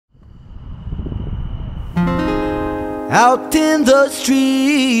out in the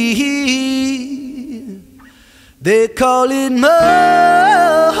street. They call it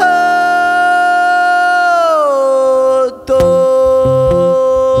murder.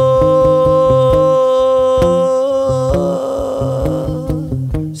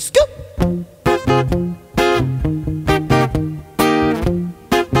 Scoop.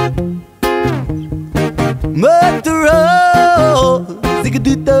 Murderer.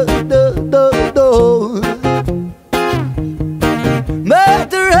 Zig-a-doo-do-do-do-do.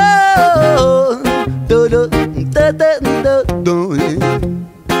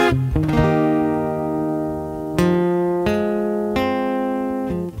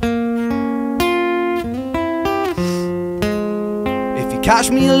 If you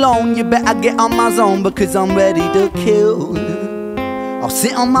catch me alone, you better get on my zone, because I'm ready to kill. I'll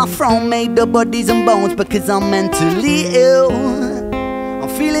sit on my throne made of bodies and bones, because I'm mentally ill. I'm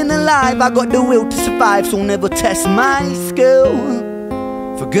feeling alive, I got the will to survive, so never test my skill.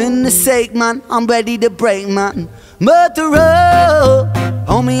 For goodness sake, man, I'm ready to break, man. Murderer,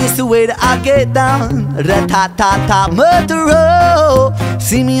 homie, it's the way that I get down. Rat-tat-tat-tat, murderer.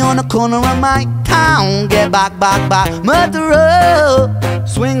 See me on the corner of my town. Get back, back, back, murderer.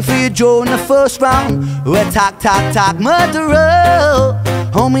 Swing for your jaw in the first round. Rat-tat-tat-tat, murderer.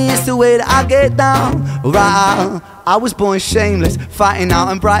 Homie, it's the way that I get down. Right. I was born shameless, fighting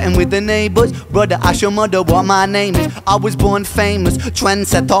out in Brighton with the neighbours. Brother, ask your mother what my name is. I was born famous,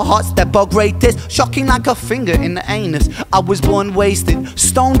 trendsetter, hot stepper, greatest. Shocking like a finger in the anus. I was born wasted,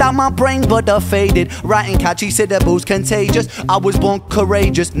 stoned out my brain but I faded. Writing catchy syllables, contagious. I was born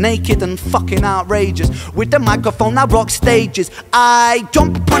courageous, naked and fucking outrageous. With the microphone I rock stages. I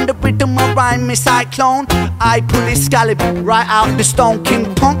jump upon the rhythm of rhyme, me cyclone. I pull his scallop right out the stone. King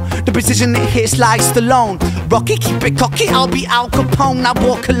Pong, the precision it hits like Stallone. Rocky, keep it cocky, I'll be Al Capone. I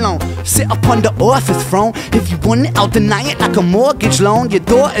walk alone, sit upon the office throne. If you want it, I'll deny it like a mortgage loan. Your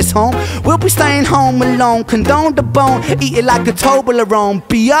daughter's home, we'll be staying home alone. Condone the bone, eat it like a Toblerone.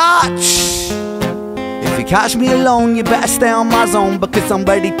 Biatch. If you catch me alone, you better stay on my zone, because I'm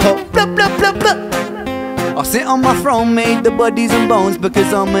ready to blah blah blah blah. I'll sit on my throne made of bodies and bones,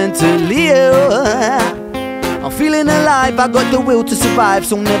 because I'm mentally ill. I'm feeling alive, I got the will to survive,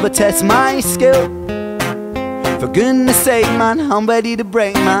 so never test my skill. For goodness sake, man, I'm ready to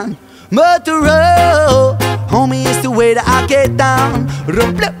break, man. Murderer, homie, it's the way that I get down.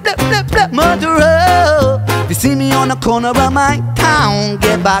 Murderer, if you see me on the corner of my town,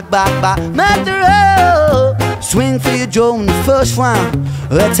 get back, back, back. Murderer, swing for your jaw in the first round.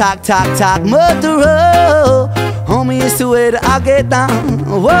 Attack, tack, tack. Murderer, homie, it's the way that I get down.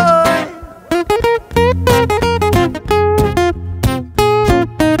 Whoa.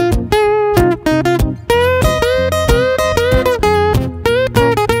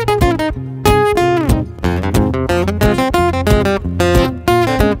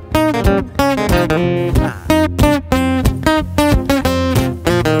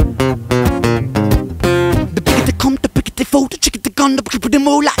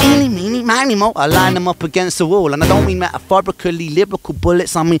 I line them up against the wall, and I don't mean metaphorically, lyrical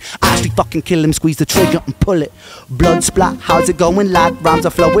bullets. I mean actually fucking kill him, squeeze the trigger and pull it. Blood splat, how's it going, lad? Rhymes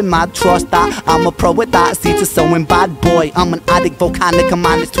are flowing mad, trust that. I'm a pro at that, seeds are sowing bad boy. I'm an addict, volcanic, a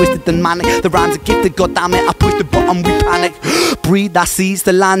man that's twisted and manic. The rhymes are gifted, goddammit, I push the button, we panic. Breathe that sees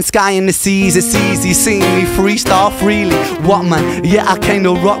the land, sky and the seas. It's easy seeing me freestyle freely. What man? Yeah, I came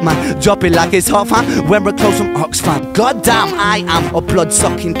to rock man. Drop it like it's hot fam. Wear a clothes from Oxfam. Goddamn, I am a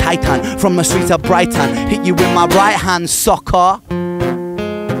blood-sucking titan from the streets of Brighton. Hit you with my right hand, sucker.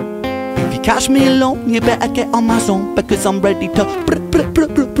 If you catch me alone, you better get on my zone, because I'm ready to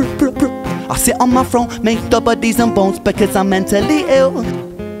I sit on my throne, make the bodies and bones, because I'm mentally ill.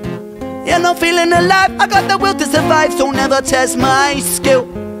 Yeah, no feeling alive, I got the will to survive, so never test my skill.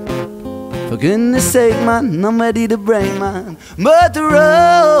 For goodness sake, man, I'm ready to break, man.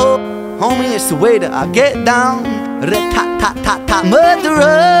 Murderer, homie, it's the way that I get down. Rat-tat-tat-tat-tat,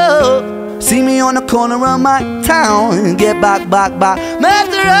 murderer. See me on the corner of my town. Get back, back, back,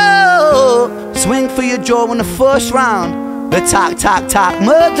 murderer. Swing for your jaw in the first round. Attack, tack, tack,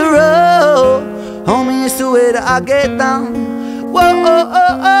 murderer. Homie, it's the way that I get down. Whoa, oh,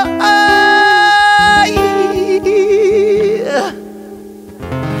 oh, oh, oh.